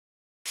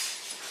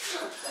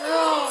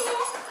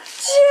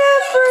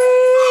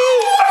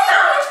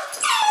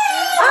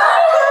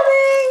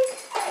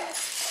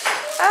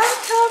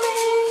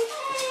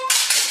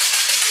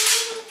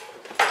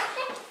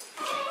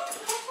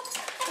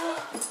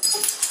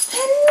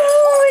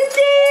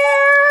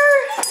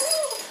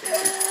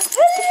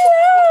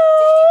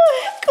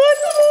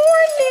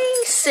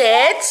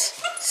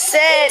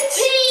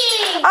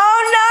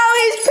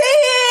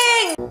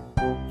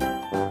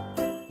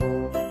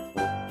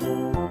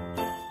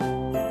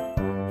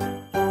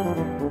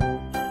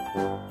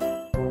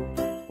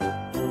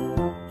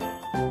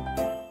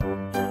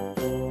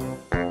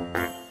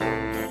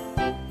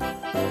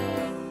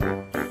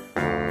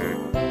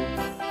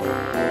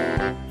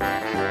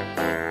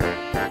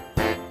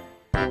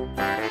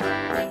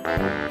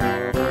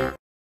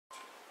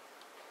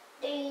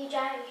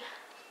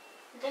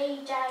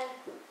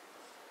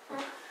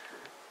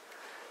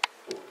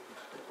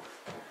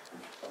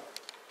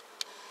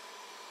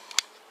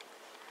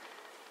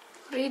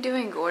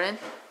doing, Gordon?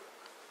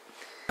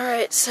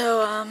 Alright,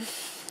 so I'm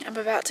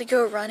about to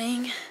go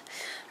running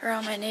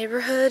around my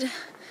neighborhood,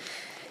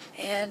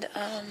 and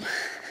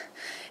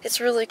it's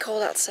really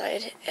cold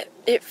outside.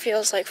 It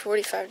feels like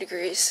 45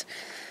 degrees,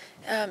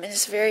 and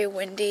it's very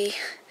windy,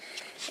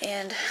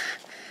 and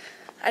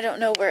I don't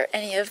know where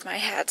any of my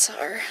hats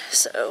are,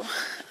 so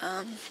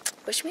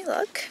wish me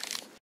luck.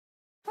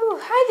 Oh,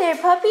 hi there,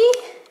 puppy.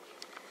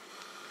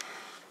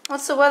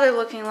 What's the weather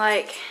looking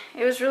like?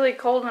 It was really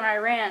cold when I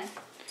ran.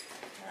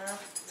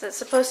 Is it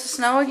supposed to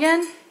snow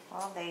again?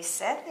 Well, they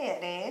said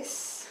it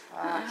is.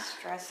 It's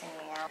stressing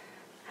me out.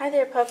 Hi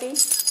there, puppy.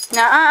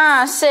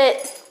 Nuh-uh,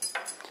 sit.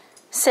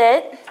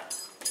 Sit.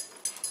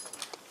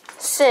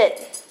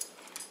 Sit.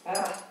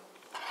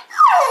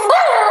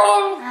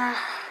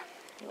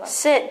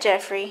 Sit,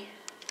 Jeffrey.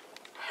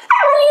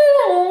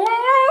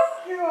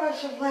 You want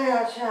to play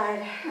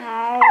outside?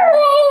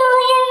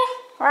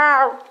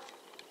 Wow.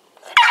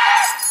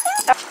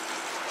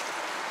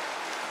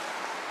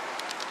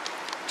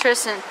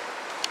 Tristan.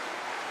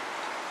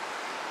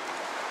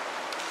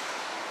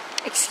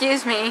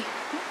 Excuse me.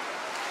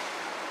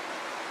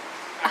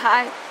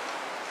 Hi.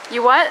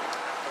 You what?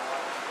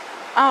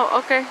 Oh,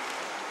 okay.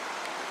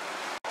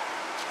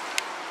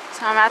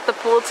 So I'm at the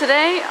pool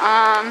today.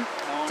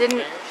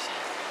 Didn't.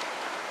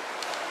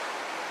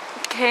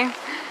 Okay.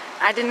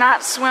 I did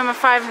not swim a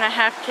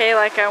 5.5K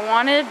like I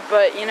wanted,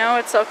 but you know,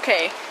 it's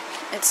okay.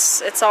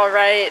 It's all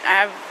right.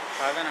 I have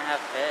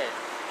 5.5K.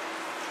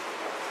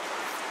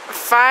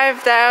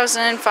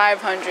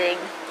 5,500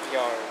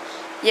 yards.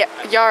 Yeah,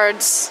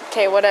 yards.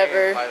 Okay,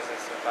 whatever. Why does it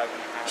say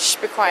 5.5? Shh,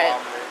 be quiet.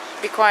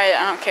 Be quiet.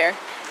 I don't care.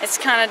 It's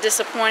kind of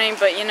disappointing,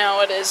 but you know,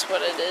 it is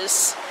what it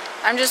is.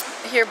 I'm just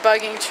here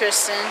bugging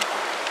Tristan.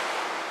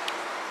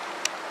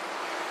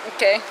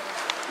 Okay.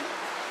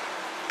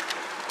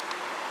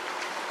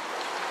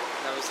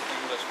 That was the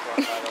English part,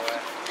 by the way.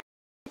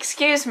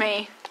 Excuse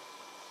me.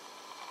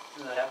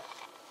 Yeah.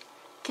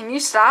 Can you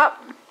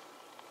stop?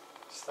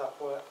 Stop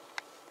what?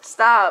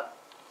 Stop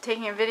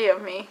taking a video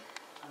of me.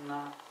 I'm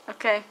not.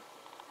 Okay.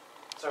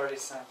 It's already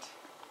sent.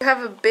 You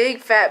have a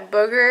big fat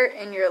booger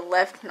in your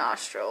left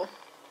nostril.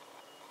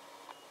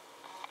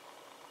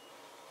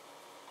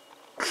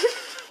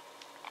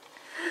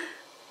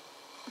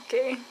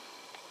 Okay.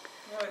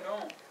 No, I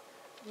don't.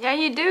 Yeah,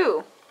 you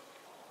do.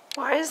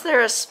 Why is there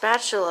a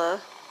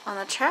spatula on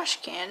the trash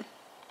can?